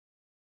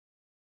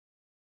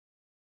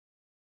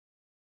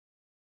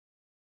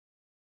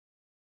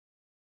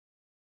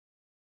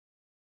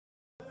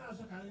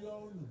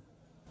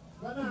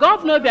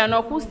Governor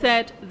Obiano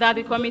said that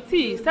the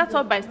committee set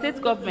up by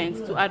state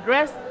governments to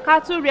address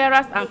cattle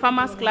rearers and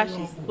farmers'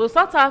 clashes will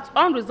sort out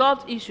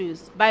unresolved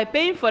issues by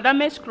paying for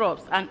damaged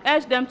crops and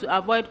urge them to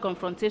avoid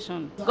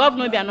confrontation.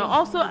 Governor Obiano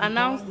also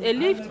announced a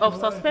lift of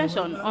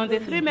suspension on the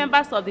 3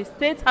 members of the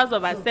State House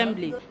of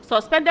Assembly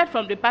suspended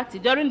from the party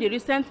during the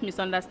recent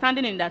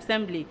misunderstanding in the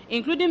assembly,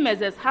 including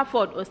Messrs.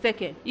 Harford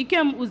Oseke,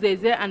 Ikem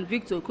Uzeze, and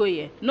Victor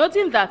Okoye,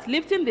 noting that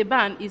lifting the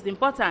ban is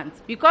important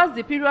because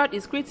the period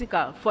is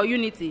critical for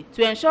unity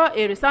to ensure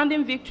a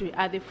resounding victory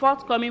at the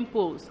forthcoming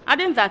polls,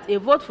 adding that a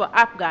vote for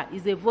APGA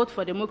is a vote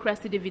for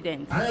democracy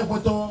dividends. And I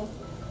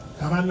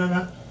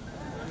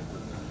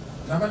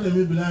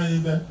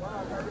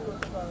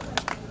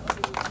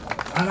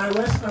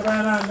West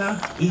Navana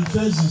in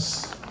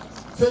phases.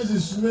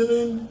 Phases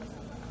meaning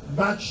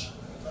batch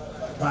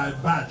by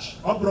batch.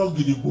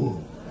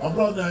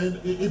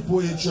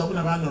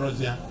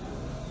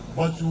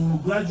 But you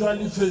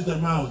gradually phase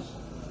them out.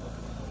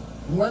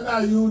 When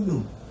are you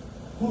know?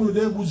 Who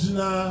they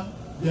buzina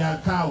their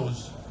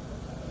cows?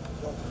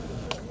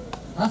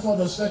 Harford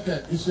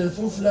Oseke is a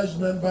full-fledged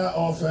member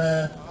of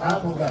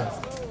APGA.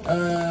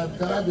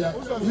 Calabria,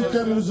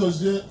 Ikem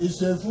Uzeze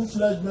is a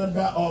full-fledged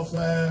member of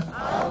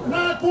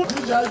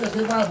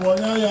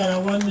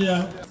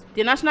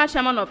The national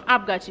chairman of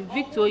APGA, Chief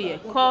Victor Okoye,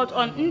 called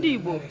on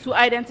Ndibo to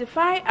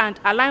identify and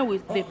align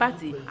with the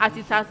party as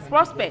it has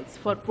prospects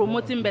for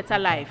promoting better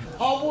life.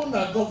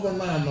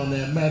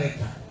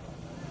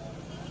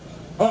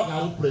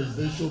 Our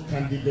presidential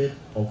candidate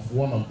of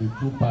one of the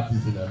 2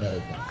 parties in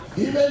America.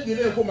 Even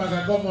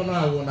the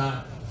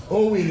governor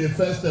who win the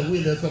first and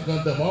win the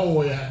second term.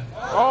 Oh yeah.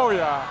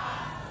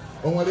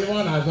 Only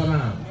one as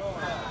now.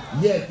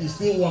 Yet he's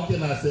still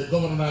working as a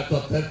governor to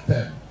 3rd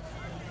term.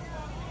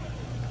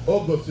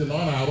 August on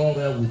our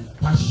own with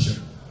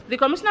passion. The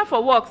Commissioner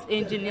for Works,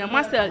 Engineer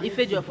Marcel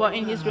Ifejiofor,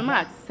 in his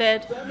remarks,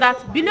 said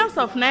that billions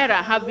of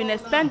naira have been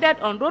expended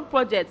on road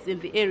projects in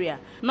the area,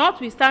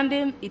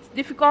 notwithstanding its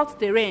difficult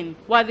terrain,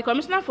 while the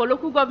Commissioner for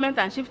Local Government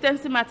and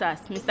Chieftaincy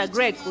Matters, Mr.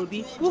 Greg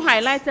Obi, who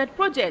highlighted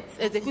projects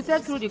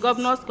executed through the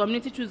Governor's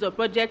Community Choose of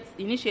Projects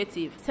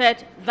initiative,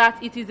 said that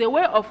it is a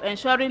way of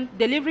ensuring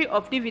delivery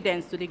of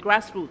dividends to the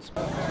grassroots.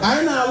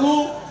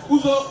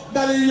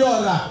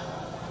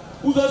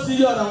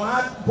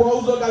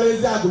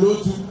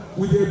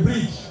 With a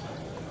bridge.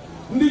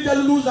 A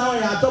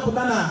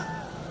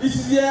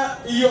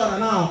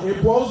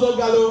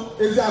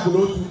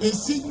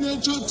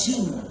signature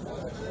tune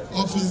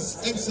of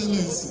His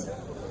Excellency.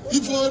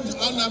 If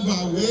Anambra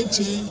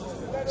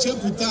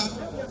Chekuta,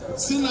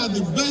 seen as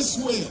the best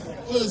way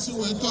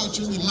we're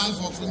touching the life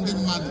of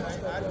Indian mother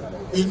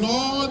in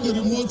all the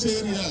remote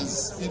areas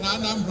in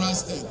Anambra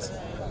State.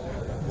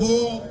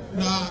 Bo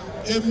na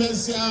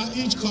MSA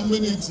each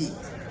community.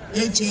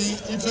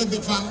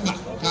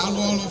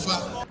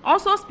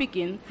 Also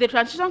speaking, the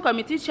Transition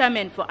Committee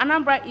Chairman for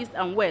Anambra East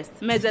and West,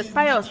 Messrs.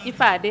 Pius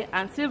Ifeade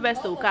and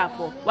Sylvester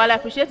Okafor, while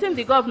appreciating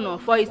the governor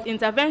for his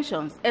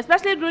interventions,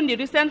 especially during the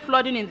recent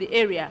flooding in the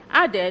area,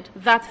 added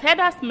that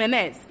Heda's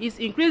menace is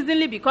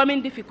increasingly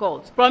becoming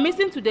difficult,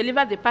 promising to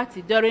deliver the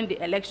party during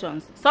the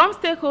elections. Some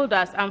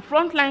stakeholders and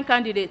frontline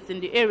candidates in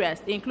the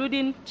areas,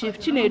 including Chief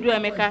Chinedu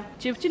Emeka,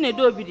 Chief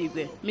Chinedu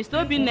Obidigwe,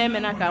 Mr. Obinna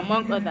Emenaka,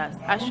 among others,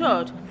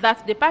 assured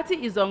that the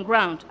party is on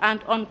ground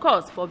and on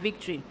course for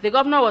victory. The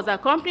governor was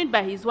accompanied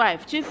by his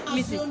wife, Chief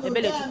Mrs.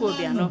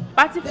 Obiano,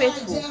 party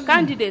faithful,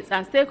 candidates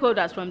and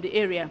stakeholders from the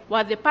area,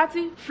 while the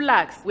party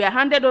flags were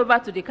handed over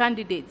to the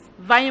candidates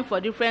vying for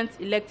different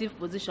elective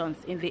positions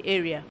in the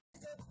area.